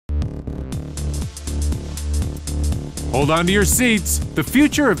Hold on to your seats. The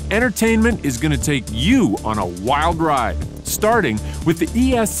future of entertainment is going to take you on a wild ride, starting with the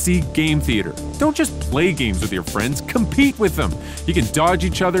ESC Game Theater. Don't just play games with your friends, compete with them. You can dodge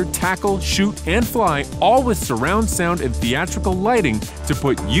each other, tackle, shoot, and fly, all with surround sound and theatrical lighting to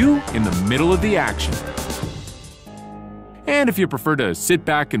put you in the middle of the action. And if you prefer to sit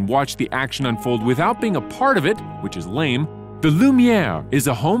back and watch the action unfold without being a part of it, which is lame, the Lumiere is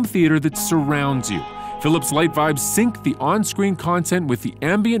a home theater that surrounds you. Philips Light Vibes sync the on-screen content with the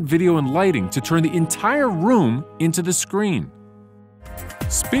ambient video and lighting to turn the entire room into the screen.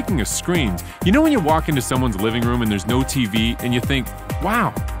 Speaking of screens, you know when you walk into someone's living room and there's no TV and you think,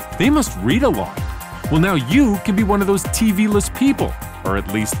 wow, they must read a lot. Well, now you can be one of those TV-less people, or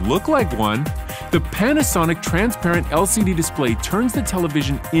at least look like one. The Panasonic transparent LCD display turns the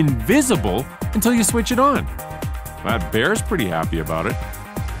television invisible until you switch it on. That bear's pretty happy about it.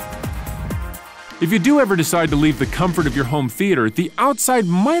 If you do ever decide to leave the comfort of your home theater, the outside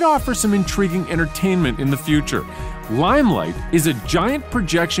might offer some intriguing entertainment in the future. Limelight is a giant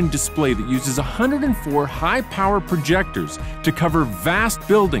projection display that uses 104 high-power projectors to cover vast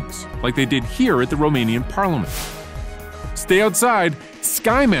buildings, like they did here at the Romanian Parliament. Stay outside.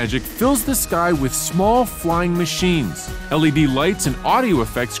 Sky Magic fills the sky with small flying machines. LED lights and audio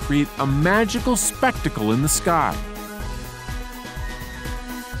effects create a magical spectacle in the sky.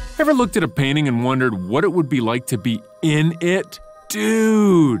 Ever looked at a painting and wondered what it would be like to be in it?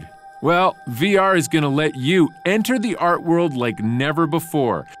 Dude! Well, VR is going to let you enter the art world like never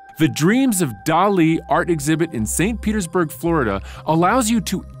before. The Dreams of Dali art exhibit in St. Petersburg, Florida, allows you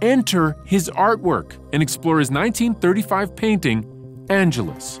to enter his artwork and explore his 1935 painting,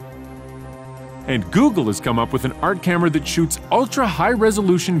 Angelus. And Google has come up with an art camera that shoots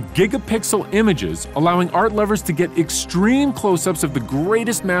ultra-high-resolution gigapixel images, allowing art lovers to get extreme close-ups of the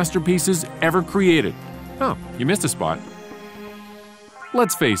greatest masterpieces ever created. Oh, you missed a spot.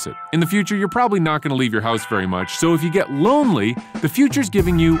 Let's face it, in the future you're probably not going to leave your house very much, so if you get lonely, the future's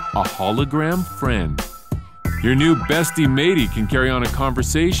giving you a hologram friend. Your new bestie matey can carry on a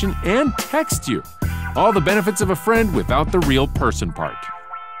conversation and text you. All the benefits of a friend without the real person part.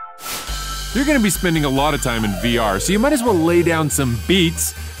 You're going to be spending a lot of time in VR, so you might as well lay down some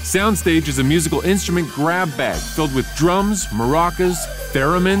beats. Soundstage is a musical instrument grab bag filled with drums, maracas,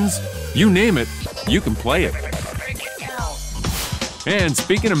 theremins, you name it, you can play it. And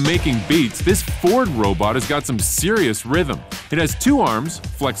speaking of making beats, this Ford robot has got some serious rhythm. It has 2 arms,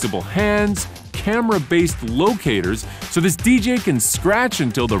 flexible hands, camera-based locators, so this DJ can scratch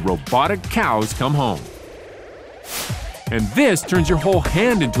until the robotic cows come home. And this turns your whole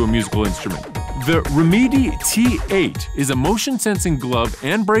hand into a musical instrument. The Remedy T8 is a motion-sensing glove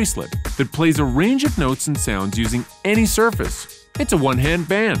and bracelet that plays a range of notes and sounds using any surface. It's a one-hand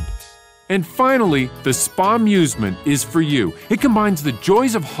band. And finally, the Spa Musement is for you. It combines the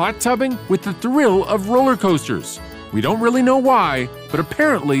joys of hot tubbing with the thrill of roller coasters. We don't really know why, but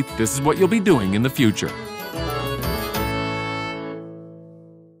apparently this is what you'll be doing in the future.